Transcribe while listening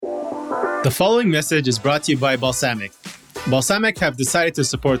The following message is brought to you by Balsamiq. Balsamiq have decided to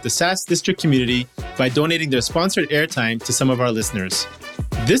support the SaaS District community by donating their sponsored airtime to some of our listeners.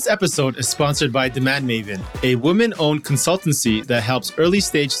 This episode is sponsored by Demand Maven, a women-owned consultancy that helps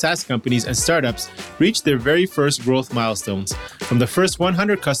early-stage SaaS companies and startups reach their very first growth milestones, from the first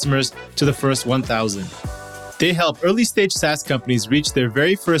 100 customers to the first 1,000. They help early-stage SaaS companies reach their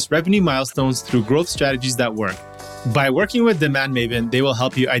very first revenue milestones through growth strategies that work. By working with Demand Maven, they will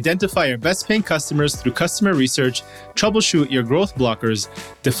help you identify your best-paying customers through customer research, troubleshoot your growth blockers,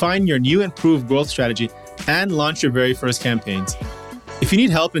 define your new improved growth strategy, and launch your very first campaigns. If you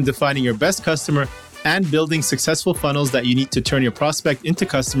need help in defining your best customer and building successful funnels that you need to turn your prospect into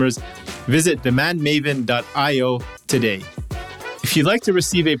customers, visit demandmaven.io today. If you'd like to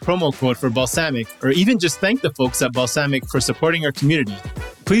receive a promo code for Balsamiq, or even just thank the folks at Balsamiq for supporting our community,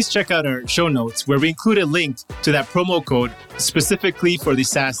 please check out our show notes where we include a link to that promo code specifically for the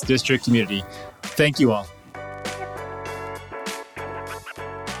SaaS District community. Thank you all.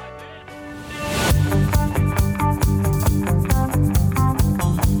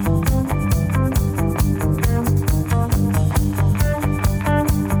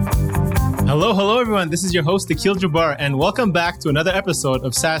 Hello everyone. This is your host, Akil Jabbar, and welcome back to another episode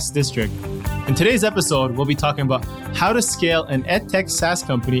of SaaS District. In today's episode, we'll be talking about how to scale an edtech SaaS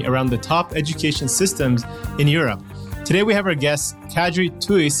company around the top education systems in Europe. Today, we have our guest, Kadri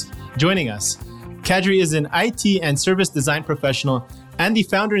Tuis, joining us. Kadri is an IT and service design professional and the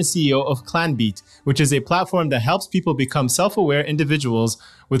founder and CEO of ClanBeat, which is a platform that helps people become self-aware individuals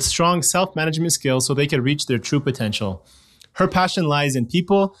with strong self-management skills so they can reach their true potential. Her passion lies in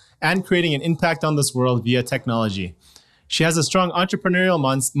people and creating an impact on this world via technology. She has a strong entrepreneurial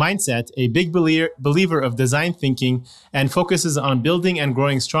mindset, a big believer of design thinking, and focuses on building and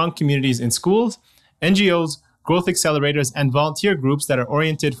growing strong communities in schools, NGOs, growth accelerators, and volunteer groups that are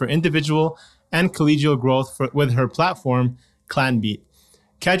oriented for individual and collegial growth with her platform, ClanBeat.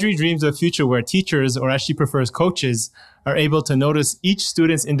 Kadri dreams of a future where teachers, or as she prefers, coaches, are able to notice each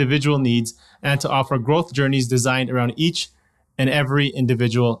student's individual needs and to offer growth journeys designed around each and every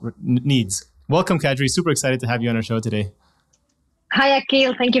individual needs. Welcome, Kadri. Super excited to have you on our show today. Hi,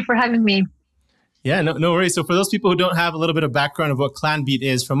 Akil. Thank you for having me. Yeah, no worries. So for those people who don't have a little bit of background of what ClanBeat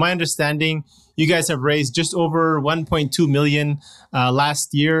is, from my understanding, you guys have raised just over 1.2 million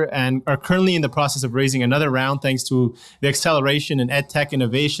last year and are currently in the process of raising another round thanks to the acceleration in edtech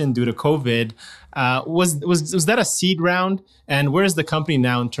innovation due to COVID. Was that a seed round? And where is the company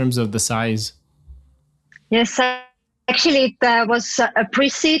now in terms of the size? Yes, actually, it was a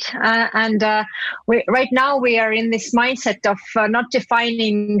pre-seed, and right now we are in this mindset of not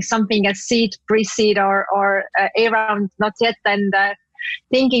defining something as seed, pre-seed, or A round, not yet, and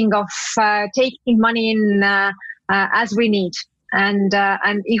thinking of taking money in as we need. And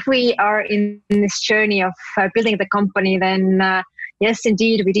if we are in this journey of building the company, then yes,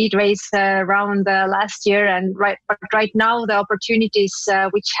 indeed, we did raise a round last year, and right now the opportunities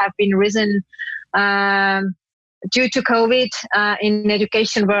which have been risen due to COVID in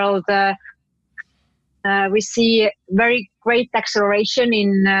education world, we see very great acceleration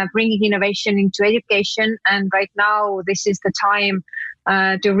in bringing innovation into education. And right now, this is the time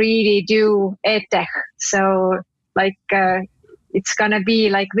to really do edtech. So it's going to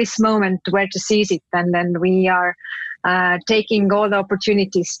be like this moment where to seize it. And then we are taking all the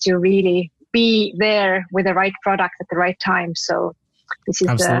opportunities to really be there with the right product at the right time. So this is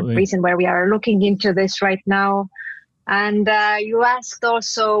Absolutely. The reason where we are looking into this right now. And you asked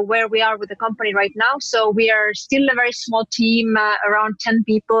also where we are with the company right now. So we are still a very small team, around 10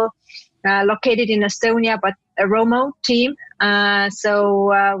 people, located in Estonia, but a remote team.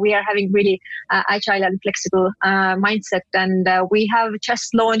 So we are having really agile and flexible mindset. And we have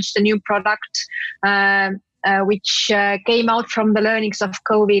just launched a new product which came out from the learnings of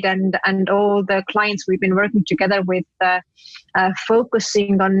COVID and all the clients we've been working together with,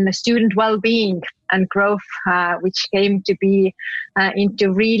 focusing on student well-being and growth, which came to be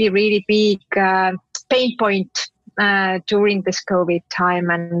into really, really big pain point during this COVID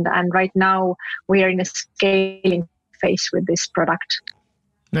time. And right now we are in a scaling phase with this product.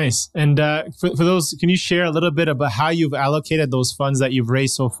 Nice. And for those, can you share a little bit about how you've allocated those funds that you've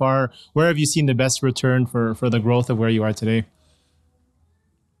raised so far? Where have you seen the best return for the growth of where you are today?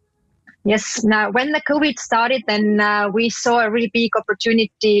 Yes. Now, when the COVID started, then we saw a really big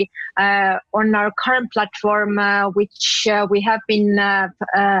opportunity on our current platform, which we have been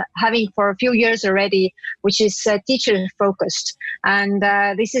having for a few years already, which is teacher focused. And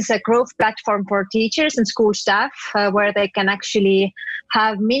this is a growth platform for teachers and school staff where they can actually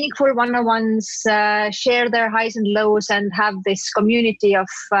have meaningful one-on-ones, share their highs and lows, and have this community of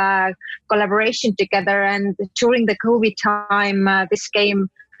collaboration together. And during the COVID time, this came.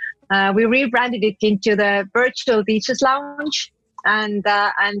 We rebranded it into the Virtual Teachers Lounge, and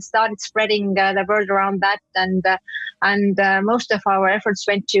started spreading the word around that, and most of our efforts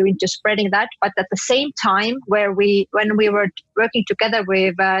went into spreading that. But at the same time, when we were working together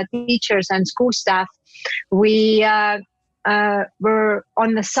with teachers and school staff, we were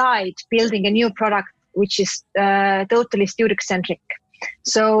on the side building a new product which is totally student centric.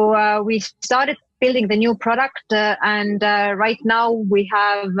 So we started building the new product, and right now we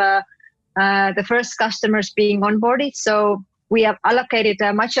have the first customers being onboarded. So we have allocated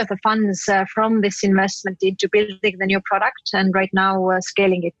much of the funds from this investment into building the new product, and right now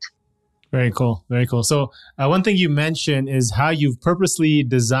scaling it. Very cool. Very cool. So one thing you mentioned is how you've purposely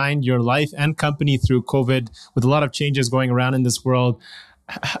designed your life and company through COVID with a lot of changes going around in this world.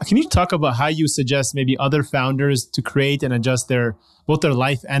 Can you talk about how you suggest maybe other founders to create and adjust both their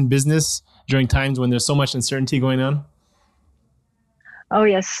life and business during times when there's so much uncertainty going on? Oh,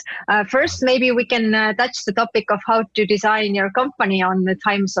 yes. First, maybe we can touch the topic of how to design your company on the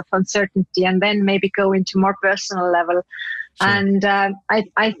times of uncertainty, and then maybe go into more personal level. Sure. And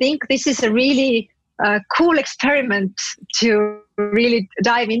I think this is a really cool experiment to really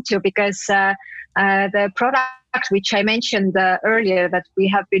dive into, because the product which I mentioned earlier that we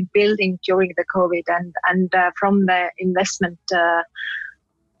have been building during the COVID and from the investment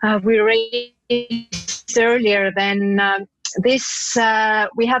we raised earlier, then this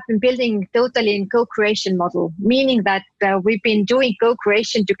we have been building totally in co-creation model, meaning that we've been doing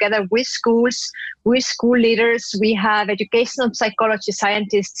co-creation together with schools, with school leaders. We have educational psychology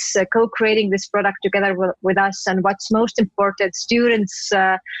scientists co-creating this product together with us, and what's most important, students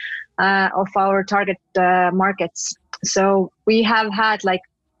of our target markets. So we have had like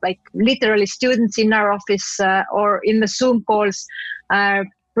literally students in our office or in the Zoom calls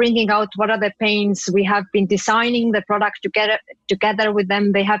bringing out what are the pains. We have been designing the product together with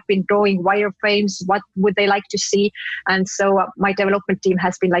them. They have been drawing wireframes. What would they like to see? And so my development team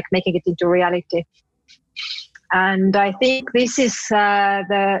has been making it into reality. And I think this is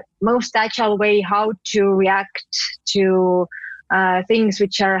the most agile way how to react to things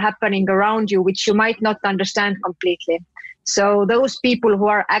which are happening around you, which you might not understand completely. So those people who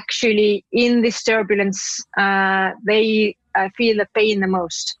are actually in this turbulence, they feel the pain the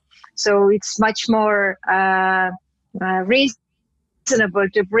most. So it's much more reasonable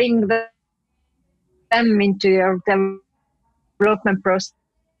to bring them into your development process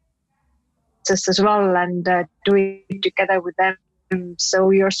as well, and do it together with them.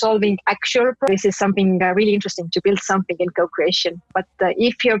 So you're solving actual. This is something really interesting, to build something in co-creation. But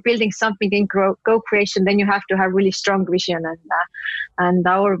if you're building something in co-creation, then you have to have really strong vision, and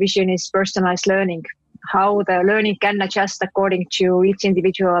our vision is personalized learning, how the learning can adjust according to each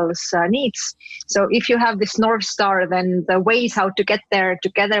individual's needs. So if you have this North Star, then the ways how to get there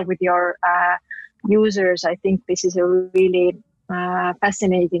together with your users, I think this is a really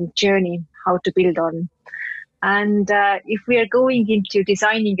fascinating journey how to build on. And if we are going into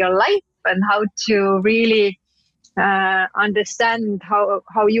designing your life and how to really understand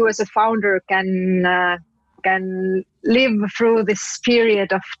how you as a founder can live through this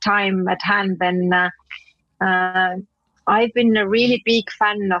period of time at hand, then I've been a really big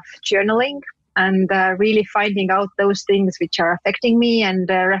fan of journaling and really finding out those things which are affecting me and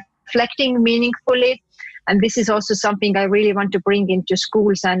reflecting meaningfully. And this is also something I really want to bring into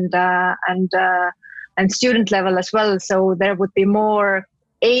schools and student level as well. So there would be more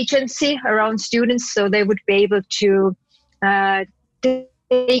agency around students, so they would be able to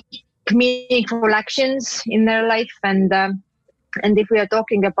take meaningful actions in their life. And if we are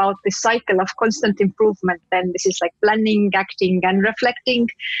talking about the cycle of constant improvement, then this is like planning, acting, and reflecting.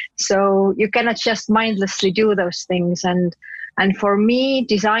 So you cannot just mindlessly do those things. And for me,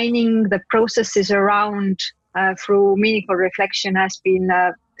 designing the processes around through meaningful reflection has been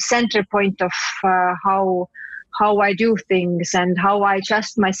center point of how I do things and how I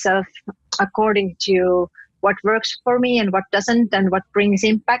adjust myself according to what works for me and what doesn't, and what brings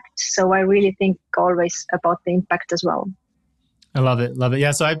impact. So I really think always about the impact as well. I love it. Love it.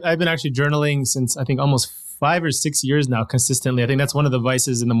 Yeah. So I've been actually journaling since I think almost 5 or 6 years now consistently. I think that's one of the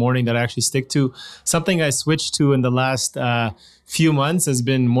vices in the morning that I actually stick to. Something I switched to in the last few months has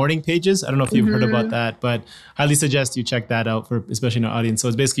been morning pages. I don't know if you've heard about that, but I highly suggest you check that out for especially in our audience. So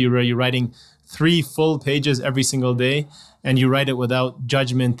it's basically you're writing 3 full pages every single day, and you write it without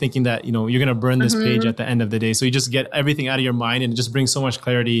judgment, thinking that you're going to burn this page at the end of the day. So you just get everything out of your mind, and it just brings so much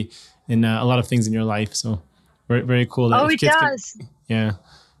clarity in a lot of things in your life. So very, very cool. Oh, it does. Yeah.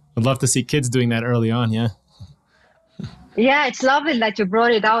 I'd love to see kids doing that early on. Yeah. Yeah, it's lovely that you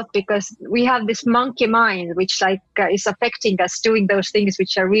brought it out, because we have this monkey mind, which is affecting us doing those things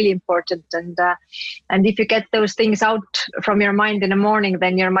which are really important. And if you get those things out from your mind in the morning,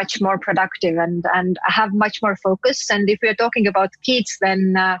 then you're much more productive and have much more focus. And if we're talking about kids,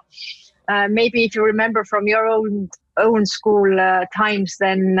 then maybe if you remember from your own school times,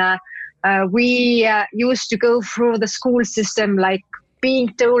 then we used to go through the school system like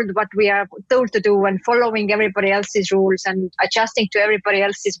being told what we are told to do and following everybody else's rules and adjusting to everybody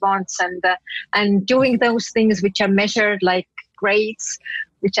else's wants and doing those things which are measured like grades,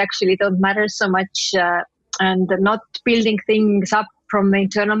 which actually don't matter so much, and not building things up from the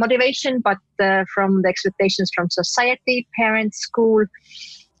internal motivation, but from the expectations from society, parents, school.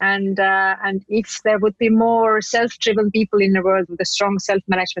 And if there would be more self-driven people in the world with a strong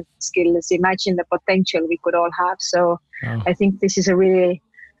self-management skills, imagine the potential we could all have. So I think this is a really,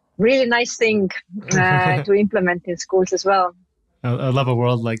 really nice thing to implement in schools as well. I love a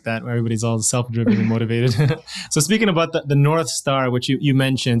world like that where everybody's all self-driven and motivated. So speaking about the North Star, which you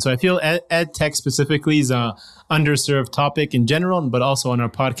mentioned, so I feel ed tech specifically is a underserved topic in general, but also on our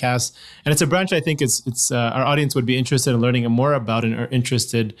podcast. And it's a branch I think it's our audience would be interested in learning more about and are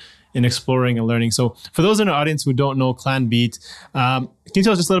interested in exploring and learning. So for those in our audience who don't know Clanbeat, can you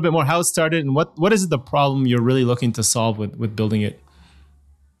tell us just a little bit more how it started and what is the problem you're really looking to solve with building it?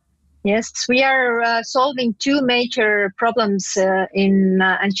 Yes, we are solving 2 major problems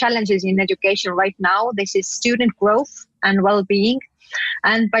and challenges in education right now. This is student growth and well-being.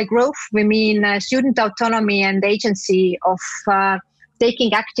 And by growth, we mean student autonomy and agency of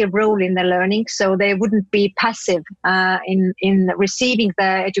taking active role in the learning. So they wouldn't be passive in receiving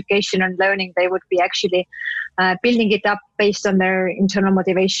the education and learning. They would be actually building it up based on their internal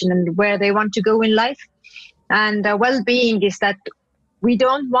motivation and where they want to go in life. And well-being is that we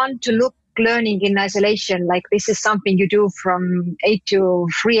don't want to look learning in isolation, like this is something you do from 8 to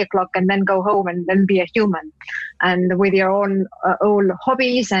 3 o'clock and then go home and then be a human. And with your own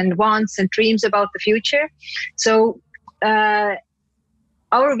hobbies and wants and dreams about the future. So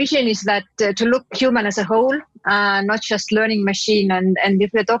our vision is that to look human as a whole, not just learning machine. And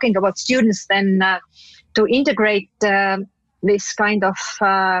if we're talking about students, then to integrate this kind of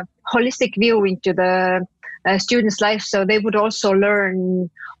holistic view into the students' life, so they would also learn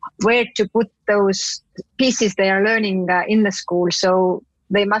where to put those pieces they are learning in the school. So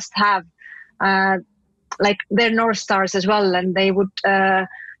they must have like their North Stars as well, and they would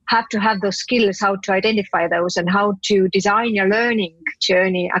have to have those skills, how to identify those and how to design your learning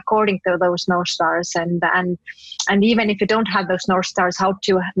journey according to those North Stars. And even if you don't have those North Stars, how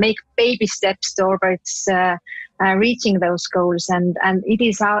to make baby steps towards reaching those goals. And it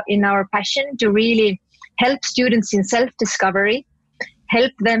is in our passion to really help students in self-discovery,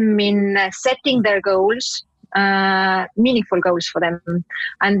 help them in setting their goals, meaningful goals for them.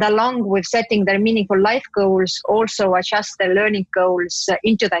 And along with setting their meaningful life goals, also adjust their learning goals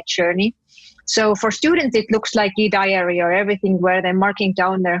into that journey. So for students, it looks like e-diary or everything where they're marking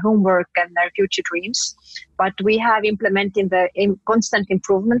down their homework and their future dreams. But we have implemented the constant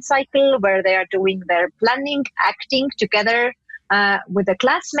improvement cycle where they are doing their planning, acting together with the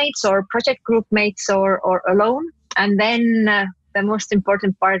classmates or project group mates or alone. And then the most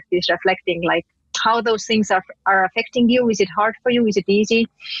important part is reflecting like how those things are affecting you. Is it hard for you? Is it easy?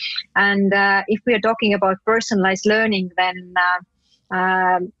 And if we are talking about personalized learning, then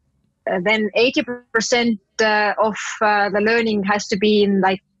 80% of the learning has to be in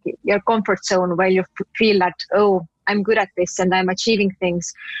like your comfort zone where you feel that, oh, I'm good at this and I'm achieving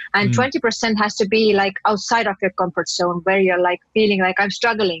things. And 20% has to be like outside of your comfort zone where you're like feeling like I'm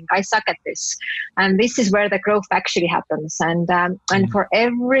struggling, I suck at this. And this is where the growth actually happens. And for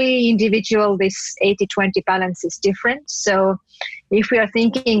every individual, this 80-20 balance is different. So if we are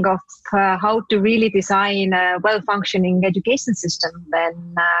thinking of how to really design a well-functioning education system,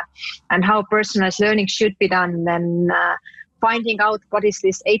 then and how personalized learning should be done, then finding out what is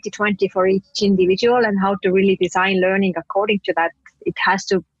this 80-20 for each individual and how to really design learning according to that. It has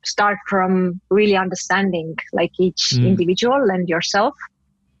to start from really understanding like each individual and yourself.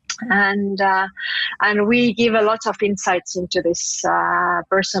 And we give a lot of insights into this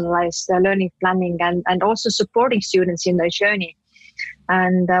personalized learning planning and also supporting students in their journey.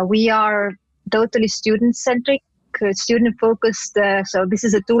 And we are totally student centric, student focused. So this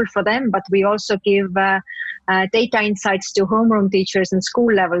is a tool for them, but we also give data insights to homeroom teachers and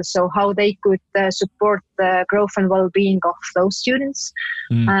school level, so how they could support the growth and well-being of those students,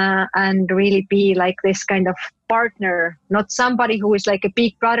 and really be like this kind of partner, not somebody who is like a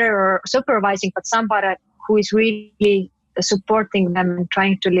big brother or supervising, but somebody who is really supporting them and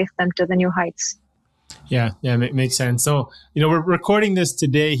trying to lift them to the new heights. Yeah, makes sense. So, we're recording this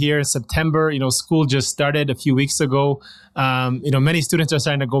today here in September. School just started a few weeks ago. Many students are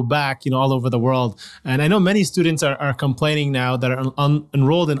starting to go back, all over the world. And I know many students are complaining now that are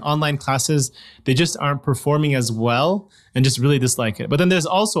enrolled in online classes. They just aren't performing as well and just really dislike it. But then there's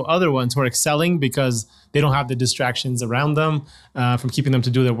also other ones who are excelling because they don't have the distractions around them from keeping them to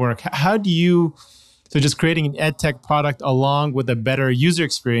do their work. How do you... So just creating an EdTech product along with a better user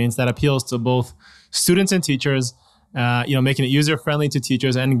experience that appeals to both students and teachers, making it user-friendly to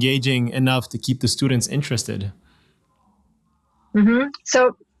teachers and engaging enough to keep the students interested. Mm-hmm.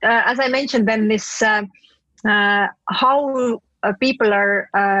 So as I mentioned, then this how people are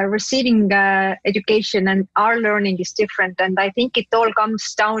receiving education and are learning is different. And I think it all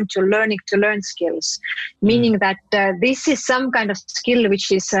comes down to learning to learn skills, meaning that this is some kind of skill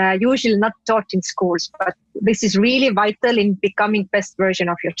which is usually not taught in schools, but this is really vital in becoming best version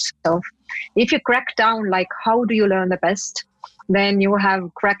of yourself. If you crack down like how do you learn the best, then you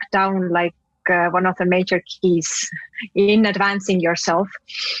have cracked down like one of the major keys in advancing yourself.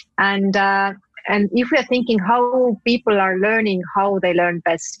 And if we are thinking how people are learning, how they learn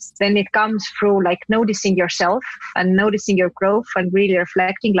best, then it comes through like noticing yourself and noticing your growth and really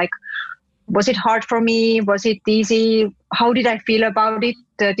reflecting like, was it hard for me? Was it easy? How did I feel about it?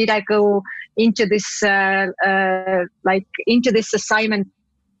 Did I go into this into this assignment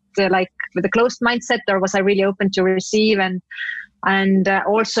like with a closed mindset, or was I really open to receive? And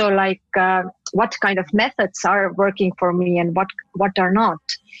also like what kind of methods are working for me and what are not.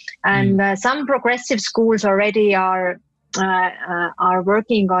 And some progressive schools already are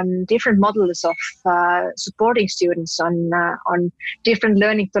working on different models of supporting students on different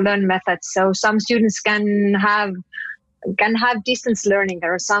learning to learn methods. So some students can have distance learning,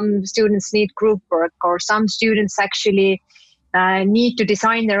 or some students need group work, or some students actually need to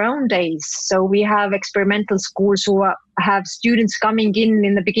design their own days. So we have experimental schools who have students coming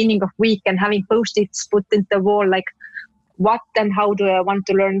in the beginning of week and having post-its put in the wall, like what and how do I want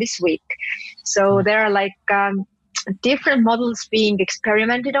to learn this week. So there are like different models being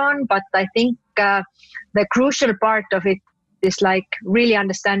experimented on, but I think the crucial part of it is like really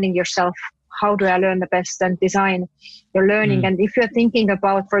understanding yourself. How do I learn the best and design your learning? And if you're thinking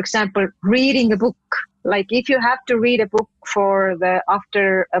about, for example, reading a book, like if you have to read a book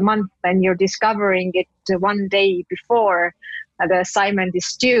after a month and you're discovering it one day before the assignment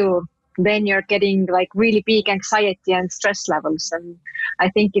is due, then you're getting like really big anxiety and stress levels. And I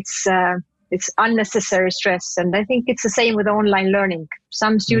think it's unnecessary stress. And I think it's the same with online learning.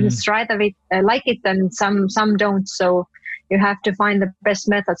 Some students try to like it and some don't. So you have to find the best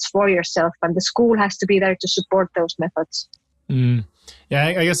methods for yourself, and the school has to be there to support those methods. Yeah,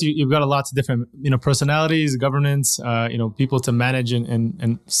 I guess you've got lots of different, personalities, governance, people to manage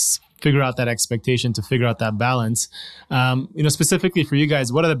and figure out that expectation, to figure out that balance. Specifically for you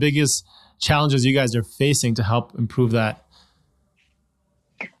guys, what are the biggest challenges you guys are facing to help improve that?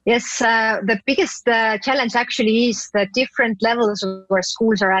 Yes, the biggest challenge actually is the different levels where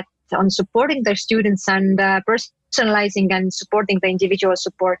schools are at on supporting their students and personalizing and supporting the individual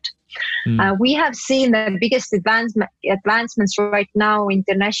support. We have seen the biggest advancements right now in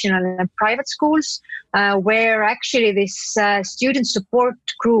international and private schools, where actually this student support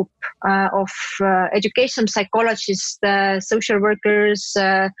group of education psychologists, social workers,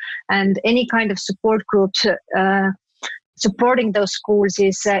 and any kind of support group supporting those schools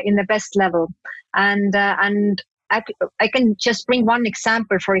is in the best level. And I can just bring one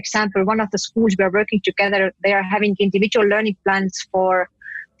example. For example, one of the schools we are working together, they are having individual learning plans for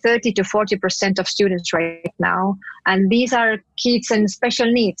 30 to 40% of students right now. And these are kids in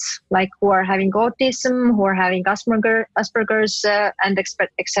special needs, like who are having autism, who are having Asperger's, and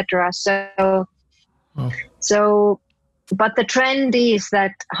etc. But the trend is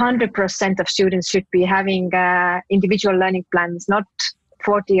that 100% of students should be having individual learning plans, not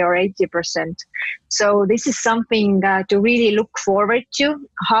 40 or 80%. So this is something to really look forward to,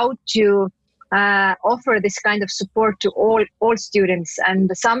 how to offer this kind of support to all students.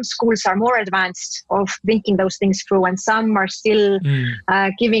 And some schools are more advanced of thinking those things through, and some are still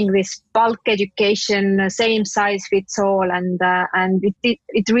giving this bulk education, same size fits all, and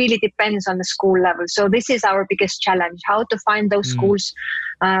it really depends on the school level. So this is our biggest challenge: how to find those schools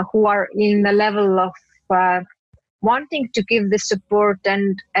who are in the level of wanting to give the support,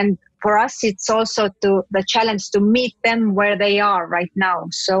 and for us, it's also the challenge to meet them where they are right now.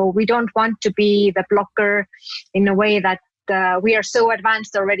 So we don't want to be the blocker in a way that we are so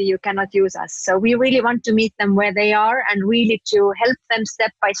advanced already, you cannot use us. So we really want to meet them where they are and really to help them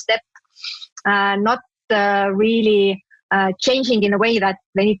step by step, not really changing in a way that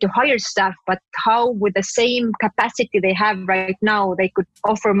they need to hire staff, but how with the same capacity they have right now, they could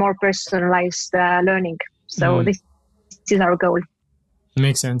offer more personalized learning. So this is our goal.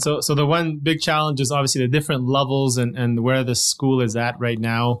 Makes sense. So the one big challenge is obviously the different levels and where the school is at right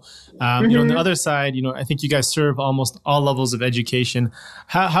now. On the other side, I think you guys serve almost all levels of education.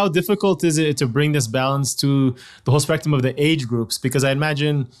 How difficult is it to bring this balance to the whole spectrum of the age groups? Because I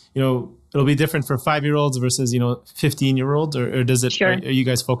imagine, it'll be different for 5-year-olds versus, 15-year-olds, or does it, Sure. Are you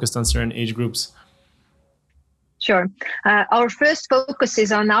guys focused on certain age groups? Sure. Our first focus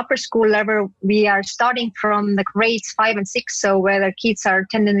is on upper school level. We are starting from the grades 5 and 6, so where the kids are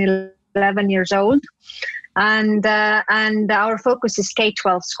 10 and 11 years old. And our focus is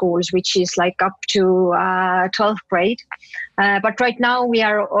K-12 schools, which is like up to 12th grade. But right now we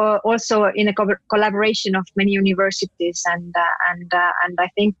are also in a collaboration of many universities, and I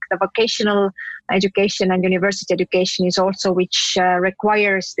think the vocational education and university education is also which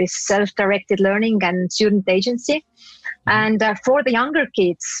requires this self-directed learning and student agency. And for the younger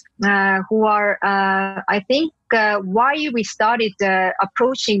kids who are, I think, why we started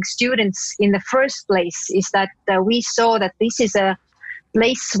approaching students in the first place is that we saw that this is a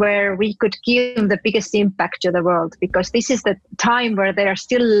place where we could give the biggest impact to the world, because this is the time where they are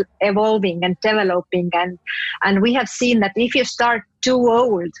still evolving and developing, and we have seen that if you start too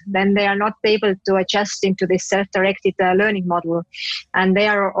old, then they are not able to adjust into this self-directed learning model, and they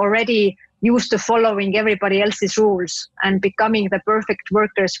are already used to following everybody else's rules and becoming the perfect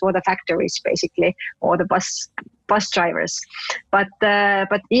workers for the factories, basically, or the bus drivers. But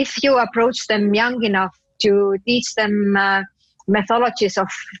if you approach them young enough to teach them methodologies of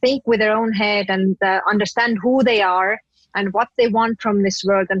think with their own head and understand who they are and what they want from this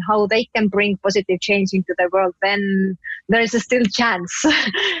world and how they can bring positive change into the world, then there is a still chance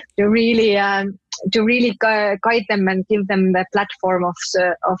to really guide them and give them the platform of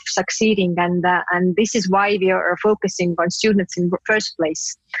succeeding. And this is why we are focusing on students in the first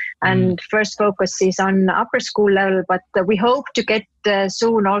place. And first focus is on upper school level, but we hope to get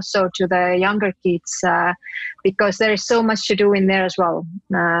soon also to the younger kids, because there is so much to do in there as well.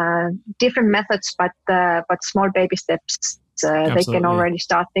 Different methods, but small baby steps. They can already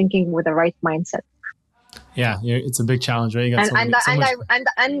start thinking with the right mindset. Yeah, it's a big challenge, right? You got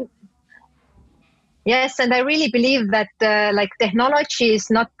Yes, and I really believe that technology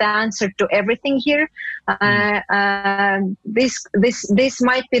is not the answer to everything here. This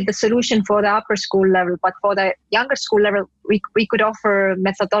might be the solution for the upper school level, but for the younger school level, we could offer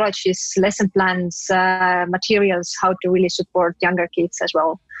methodologies, lesson plans, materials, how to really support younger kids as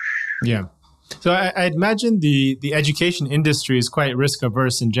well. Yeah. So I imagine the education industry is quite risk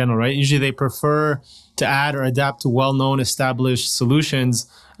averse in general, right? Usually they prefer to add or adapt to well-known established solutions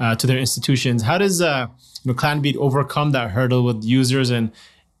to their institutions. How does Clanbeat overcome that hurdle with users and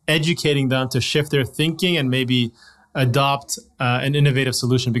educating them to shift their thinking and maybe adopt an innovative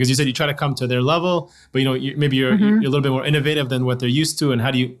solution? Because you said you try to come to their level, but maybe you're a little bit more innovative than what they're used to. And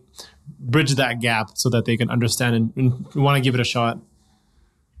how do you bridge that gap so that they can understand and want to give it a shot?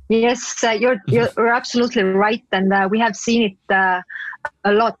 Yes, you're absolutely right, and we have seen it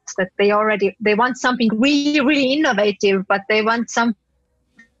a lot that they want something really, really innovative, but they want something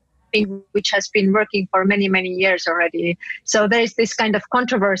which has been working for many, many years already. So there is this kind of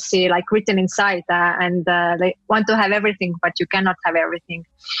controversy written inside, and they want to have everything, but you cannot have everything.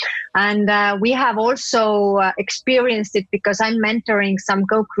 And we have also experienced it because I'm mentoring some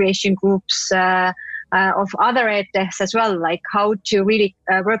co-creation groups of other edtechs as well, like how to really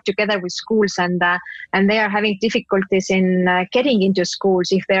work together with schools, and they are having difficulties in getting into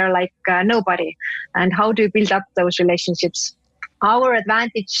schools if they're nobody, and how do you build up those relationships. Our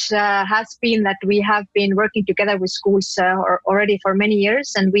advantage has been that we have been working together with schools already for many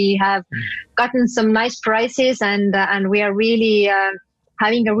years, and we have gotten some nice prizes, and we are really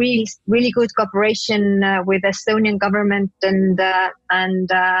having a really, really good cooperation with the Estonian government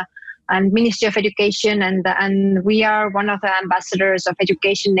and and Ministry of Education, and we are one of the ambassadors of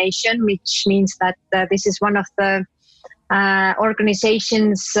Education Nation, which means that this is one of the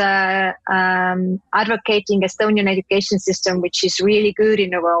organizations advocating Estonian education system, which is really good in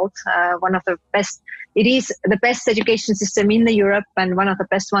the world. One of the best. It is the best education system in the Europe and one of the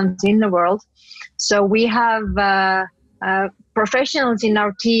best ones in the world. So we have professionals in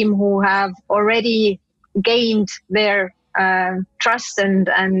our team who have already gained their trust and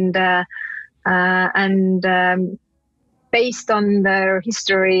based on their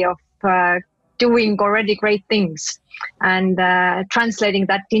history of doing already great things, and translating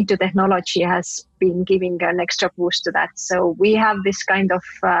that into technology has been giving an extra boost to that. So we have this kind of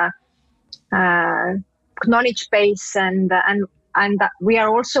knowledge base, and we are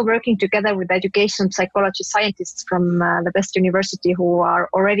also working together with education psychology scientists from the best university who are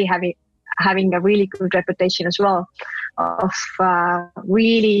already having a really good reputation as well of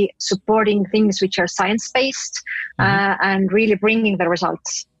really supporting things which are science-based and really bringing the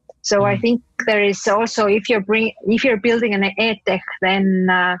results. So I think there is also, if you're building an edtech, then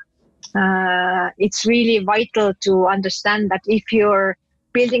it's really vital to understand that if you're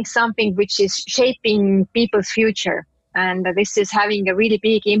building something which is shaping people's future, and this is having a really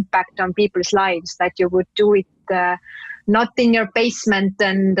big impact on people's lives, that you would do it not in your basement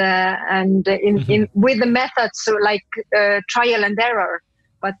and in with the methods like trial and error,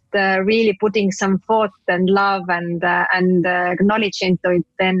 but really putting some thought and love and knowledge into it,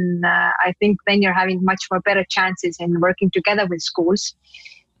 then I think then you're having much more better chances in working together with schools.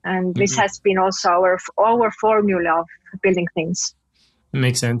 And this has been also our formula of building things.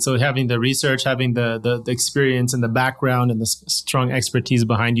 Makes sense. So having the research, having the experience and the background and the strong expertise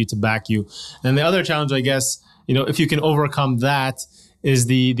behind you to back you. And the other challenge, I guess, if you can overcome that, is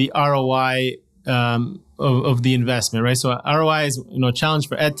the ROI of the investment, right? So ROI is a challenge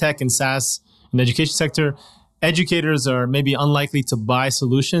for EdTech and SaaS in the education sector. Educators are maybe unlikely to buy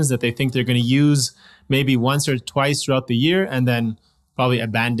solutions that they think they're going to use maybe once or twice throughout the year and then probably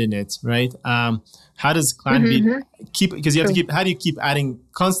abandon it, right? How does Clanbeat keep? Because you have to keep. How do you keep adding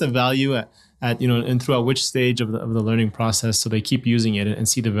constant value at and throughout which stage of the learning process, so they keep using it and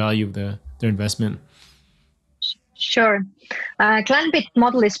see the value of their investment? Sure. Clanbeat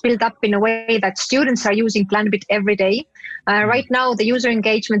model is built up in a way that students are using Clanbeat every day. Right now, the user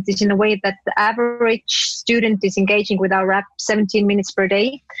engagement is in a way that the average student is engaging with our app 17 minutes per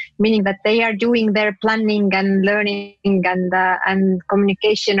day, meaning that they are doing their planning and learning and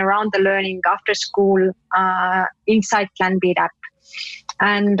communication around the learning after school inside Clanbeat app.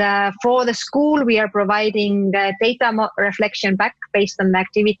 And for the school, we are providing data reflection back based on the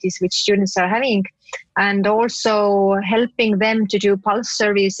activities which students are having, and also helping them to do pulse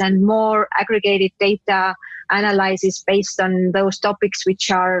surveys and more aggregated data analysis based on those topics which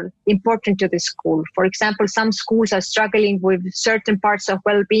are important to the school. For example, some schools are struggling with certain parts of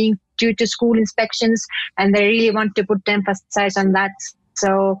well-being due to school inspections, and they really want to put emphasis on that.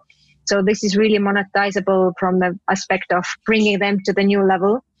 So this is really monetizable from the aspect of bringing them to the new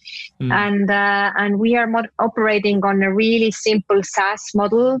level. And we are operating on a really simple SaaS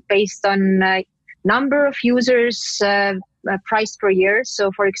model based on number of users priced per year.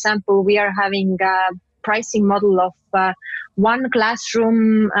 So, for example, we are having a pricing model of one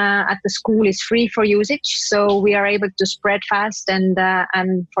classroom at the school is free for usage. So we are able to spread fast and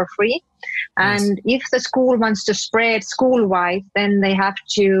for free. Nice. And if the school wants to spread school-wide, then they have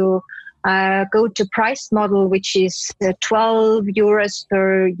to go to price model, which is 12 euros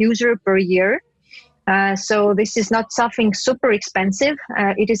per user per year. So this is not something super expensive.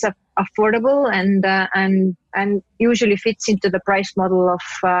 It is affordable and usually fits into the price model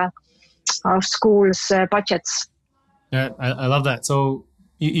of schools' budgets. Yeah, I love that. So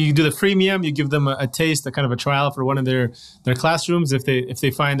you do the freemium, you give them a taste, a kind of a trial for one of their classrooms. If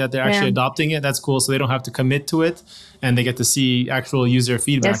they find that they're actually adopting it, that's cool. So they don't have to commit to it, and they get to see actual user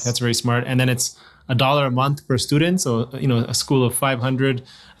feedback. Yes. That's very smart. And then it's $1 a month per student. So a school of 500,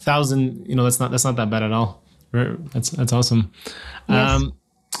 1,000. That's not that bad at all. That's awesome. Yes.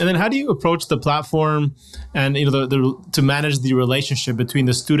 And then how do you approach the platform and to manage the relationship between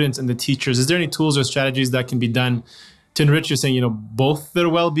the students and the teachers? Is there any tools or strategies that can be done to enrich, you're saying, both their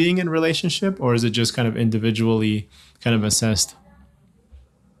well-being and relationship, or is it just kind of individually kind of assessed?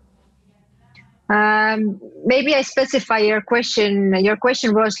 Maybe I specify your question. Your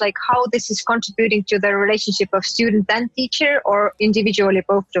question was like how this is contributing to the relationship of student and teacher, or individually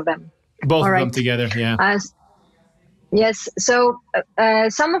both of them? Both of them together, yeah. Yes, so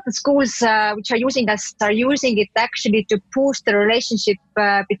some of the schools which are using us are using it actually to boost the relationship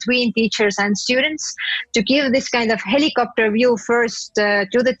between teachers and students, to give this kind of helicopter view first to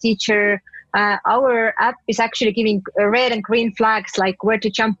the teacher. Our app is actually giving red and green flags, like where to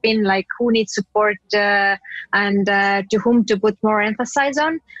jump in, like who needs support, and to whom to put more emphasis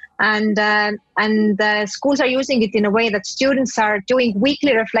on. And schools are using it in a way that students are doing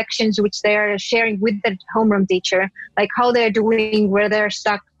weekly reflections, which they are sharing with the homeroom teacher, like how they're doing, where they're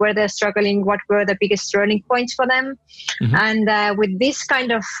stuck, where they're struggling, what were the biggest learning points for them. Mm-hmm. And with this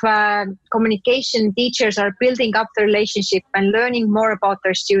kind of communication, teachers are building up the relationship and learning more about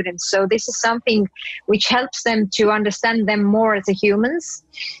their students. So this is something which helps them to understand them more as a humans,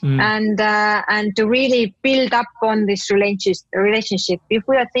 and to really build up on this relationship. If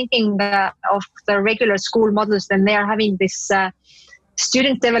we are thinking of the regular school models, then they are having this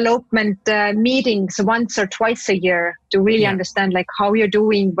student development meetings once or twice a year to really understand like how you're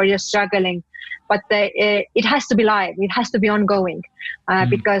doing, where you're struggling. But it has to be live. It has to be ongoing,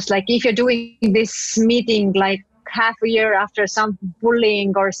 because like if you're doing this meeting like half a year after some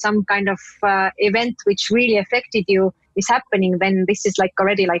bullying or some kind of event which really affected you is happening, then this is like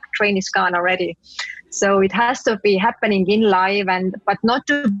already like train is gone already. So it has to be happening in live, but not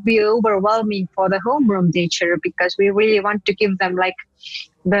to be overwhelming for the homeroom teacher, because we really want to give them like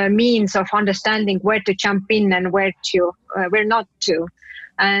the means of understanding where to jump in and where not to.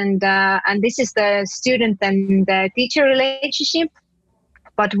 And this is the student and the teacher relationship.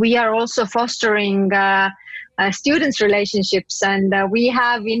 But we are also fostering students' relationships, and we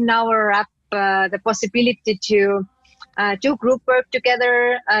have in our app the possibility to do group work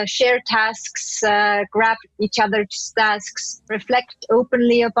together, share tasks, grab each other's tasks, reflect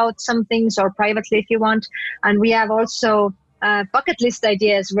openly about some things or privately if you want. And we have also bucket list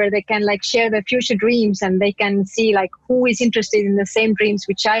ideas where they can like share their future dreams, and they can see like who is interested in the same dreams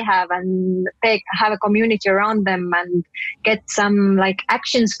which I have, and they have a community around them and get some like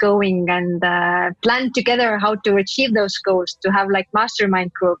actions going, and plan together how to achieve those goals, to have like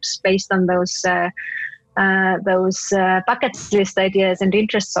mastermind groups based on those bucket list ideas and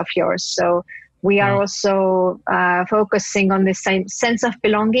interests of yours. So we are also focusing on the same sense of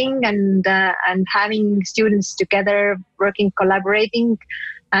belonging and having students together, working, collaborating.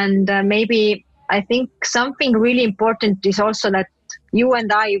 And maybe I think something really important is also that you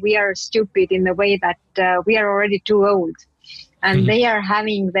and I, we are stupid in the way that we are already too old, and they are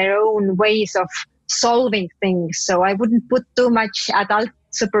having their own ways of solving things. So I wouldn't put too much adult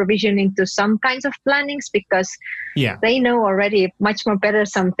supervision into some kinds of plannings, because they know already much more better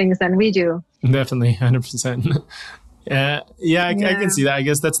some things than we do. Definitely, 100%. I can see that. I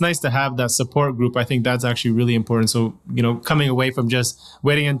guess that's nice to have that support group. I think that's actually really important. So, coming away from just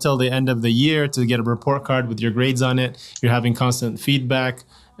waiting until the end of the year to get a report card with your grades on it, you're having constant feedback,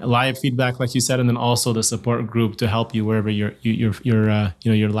 live feedback, like you said, and then also the support group to help you wherever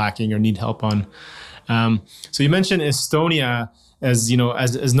you're lacking or need help on. So you mentioned Estonia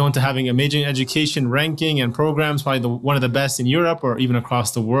as known to having amazing education ranking and programs, probably one of the best in Europe or even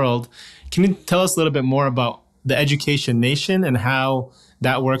across the world. Can you tell us a little bit more about the Education Nation and how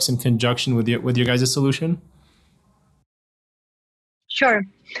that works in conjunction with your guys' solution? Sure.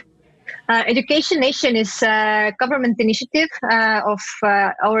 Education Nation is a government initiative of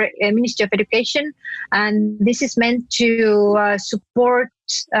our Ministry of Education, and this is meant to support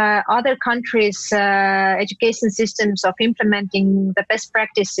other countries' education systems of implementing the best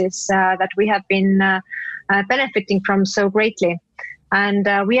practices that we have been benefiting from so greatly. And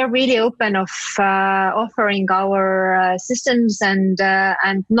we are really open of offering our systems and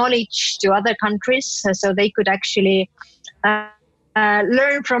knowledge to other countries, so they could actually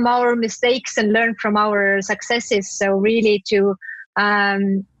learn from our mistakes and learn from our successes. So really to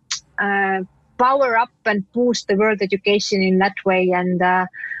power up and boost the world education in that way.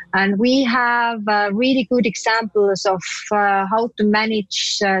 And we have really good examples of how to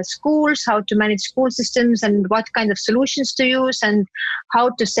manage schools, how to manage school systems, and what kind of solutions to use, and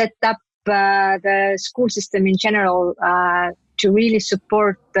how to set up the school system in general to really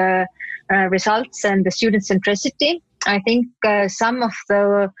support the results and the student centricity. I think some of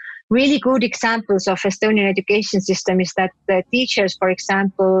the really good examples of Estonian education system is that the teachers, for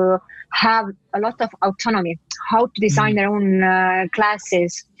example, have a lot of autonomy, how to design their own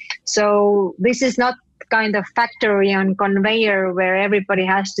classes. So this is not kind of factory on conveyor where everybody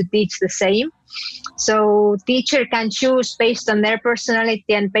has to teach the same. So teacher can choose based on their personality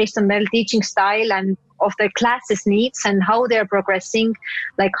and based on their teaching style, and of their classes needs and how they're progressing,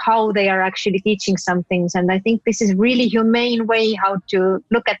 like how they are actually teaching some things. And I think this is really humane way how to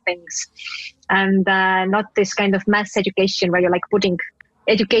look at things, and not this kind of mass education where you're like putting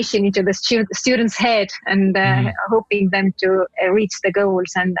education into the student's head and hoping them to reach the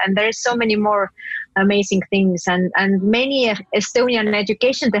goals. And there's so many more amazing things. And many Estonian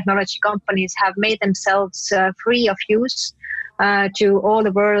education technology companies have made themselves free of use to all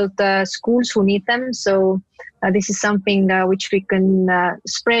the world schools who need them. So this is something which we can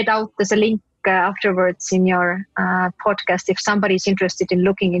spread out as a link afterwards in your podcast if somebody is interested in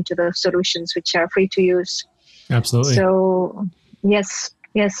looking into the solutions which are free to use. Absolutely. So yes.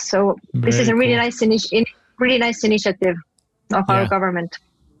 So this is a really cool. Really nice initiative of our government.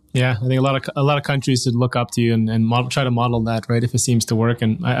 Yeah, I think a lot of countries should look up to you and try to model that, right? If it seems to work,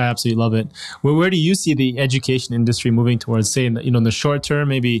 and I absolutely love it. Where do you see the education industry moving towards? Say, in the short term,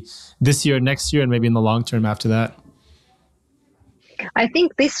 maybe this year, next year, and maybe in the long term after that. I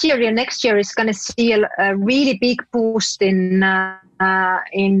think this year and next year is going to see a really big boost in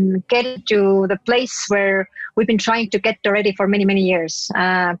getting to the place where we've been trying to get already for many, many years,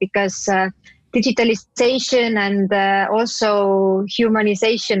 because digitalization and also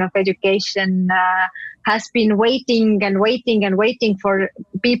humanization of education has been waiting for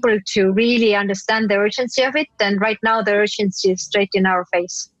people to really understand the urgency of it. And right now the urgency is straight in our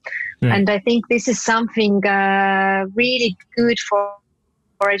face. Right. And I think this is something really good for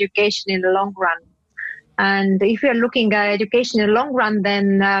education in the long run. And if we are looking at education in the long run,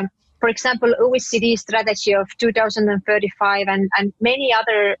 then, for example, OECD strategy of 2035 and many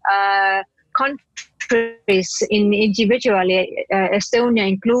other countries individually, Estonia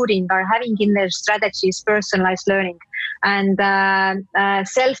including, are having in their strategies personalized learning and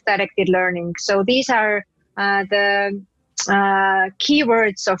self-directed learning. So these are the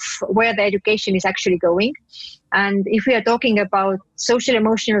keywords of where the education is actually going. And if we are talking about social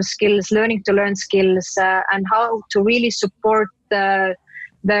emotional skills, learning to learn skills, and how to really support the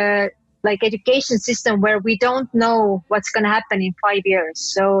education system where we don't know what's going to happen in 5 years.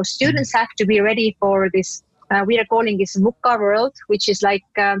 So students have to be ready for this. We are calling this VUCA world, which is like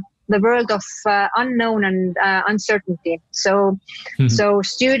the world of unknown and uncertainty. So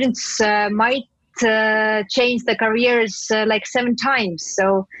students might change the careers like 7 times.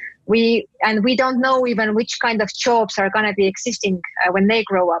 So we don't know even which kind of jobs are going to be existing when they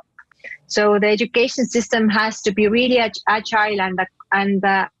grow up. So the education system has to be really agile and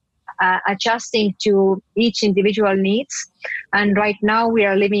adjusting to each individual needs. And right now we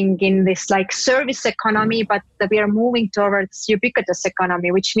are living in this like service economy, but we are moving towards ubiquitous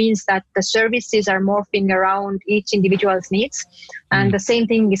economy, which means that the services are morphing around each individual's needs. And the same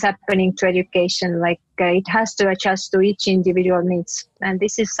thing is happening to education. Like it has to adjust to each individual needs. And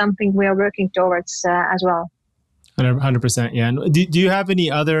this is something we are working towards as well. 100%. Yeah. And do you have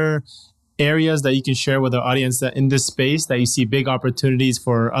any other areas that you can share with our audience that in this space that you see big opportunities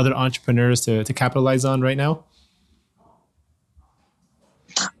for other entrepreneurs to capitalize on right now?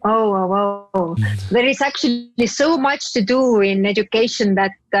 Oh, there is actually so much to do in education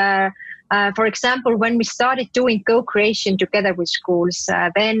that, for example, when we started doing co-creation together with schools,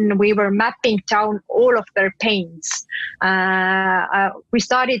 then we were mapping down all of their pains. We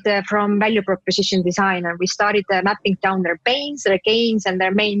started from value proposition design, and we started mapping down their pains, their gains, and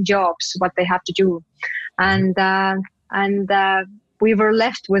their main jobs, what they have to do. And we were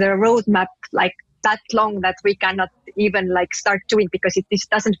left with a roadmap like that long that we cannot even like start doing because this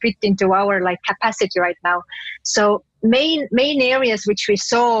doesn't fit into our like capacity right now. So main areas which we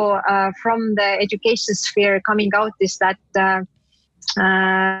saw from the education sphere coming out is that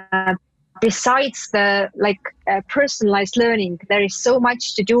besides the personalized learning, there is so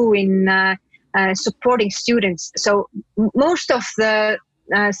much to do in supporting students. So most of the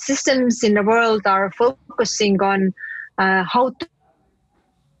systems in the world are focusing on how to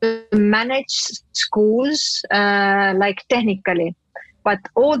manage schools technically, but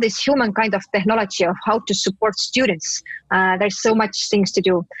all this human kind of technology of how to support students, there's so much things to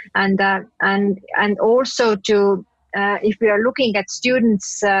do, and also to if we are looking at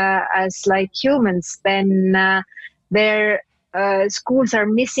students as like humans, then their schools are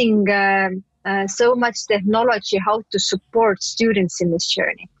missing so much technology how to support students in this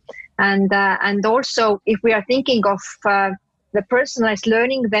journey, and also if we are thinking of the personalized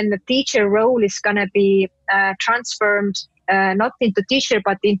learning, then the teacher role is going to be transformed not into teacher,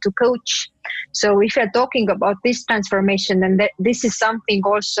 but into coach. So if you're talking about this transformation, then this is something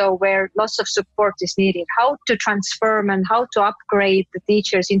also where lots of support is needed. How to transform and how to upgrade the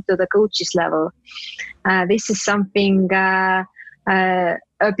teachers into the coaches level. This is something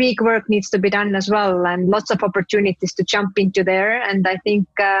a big work needs to be done as well, and lots of opportunities to jump into there. And I think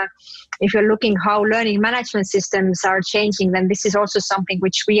if you're looking how learning management systems are changing, then this is also something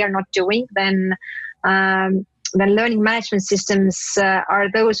which we are not doing. Then learning management systems are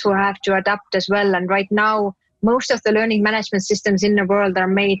those who have to adapt as well. And right now, most of the learning management systems in the world are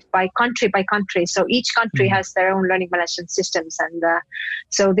made by country. So each country has their own learning management systems. And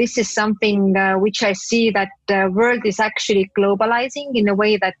so this is something which I see that the world is actually globalizing in a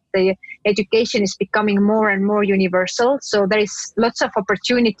way that the education is becoming more and more universal. So there is lots of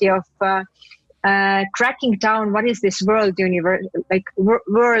opportunity of tracking down what is this world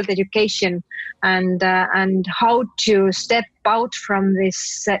world education, and how to step out from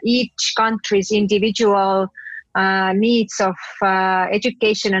this each country's individual needs of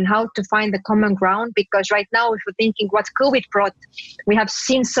education, and how to find the common ground. Because right now, if we're thinking what COVID brought, we have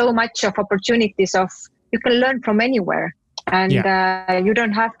seen so much of opportunities of you can learn from anywhere, and you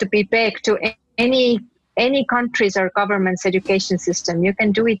don't have to be pegged to any country's or government's education system. You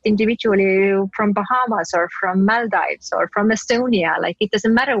can do it individually from Bahamas or from Maldives or from Estonia. Like, it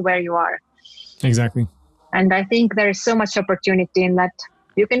doesn't matter where you are. Exactly. And I think there is so much opportunity in that.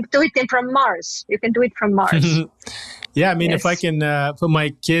 You can do it from Mars. Yeah, I mean, yes. If I can put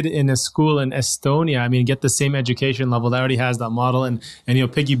my kid in a school in Estonia, I mean, get the same education level that already has that model, and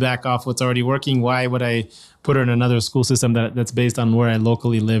piggyback off what's already working. Why would I put her in another school system that's based on where I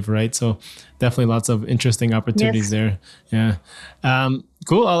locally live, right? So definitely lots of interesting opportunities there. Yeah.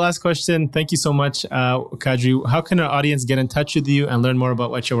 Cool. Our last question. Thank you so much, Kadri. How can our audience get in touch with you and learn more about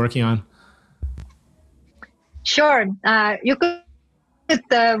what you're working on? Sure. You could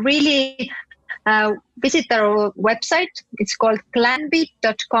really visit our website. It's called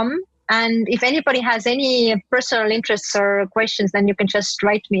clanbeat.com. And if anybody has any personal interests or questions, then you can just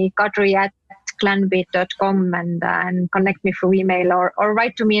write me, kadri@clanbeat.com, and connect me through email or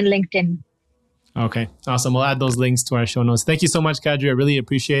write to me on LinkedIn. Okay, awesome. We'll add those links to our show notes. Thank you so much, Kadri. I really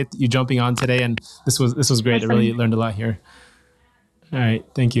appreciate you jumping on today, and this was great. Awesome. I really learned a lot here. All right,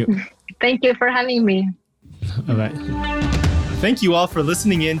 thank you. Thank you for having me. Bye-bye. Thank you all for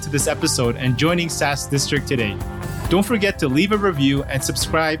listening in to this episode and joining SaaS District today. Don't forget to leave a review and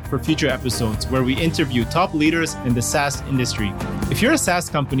subscribe for future episodes where we interview top leaders in the SaaS industry. If you're a SaaS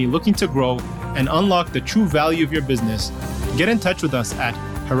company looking to grow and unlock the true value of your business, get in touch with us at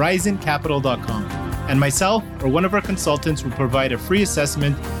horizoncapital.com. And myself or one of our consultants will provide a free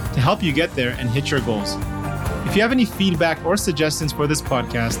assessment to help you get there and hit your goals. If you have any feedback or suggestions for this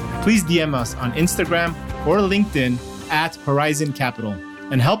podcast, please DM us on Instagram or LinkedIn at Horizon Capital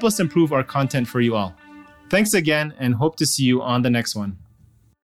and help us improve our content for you all. Thanks again, and hope to see you on the next one.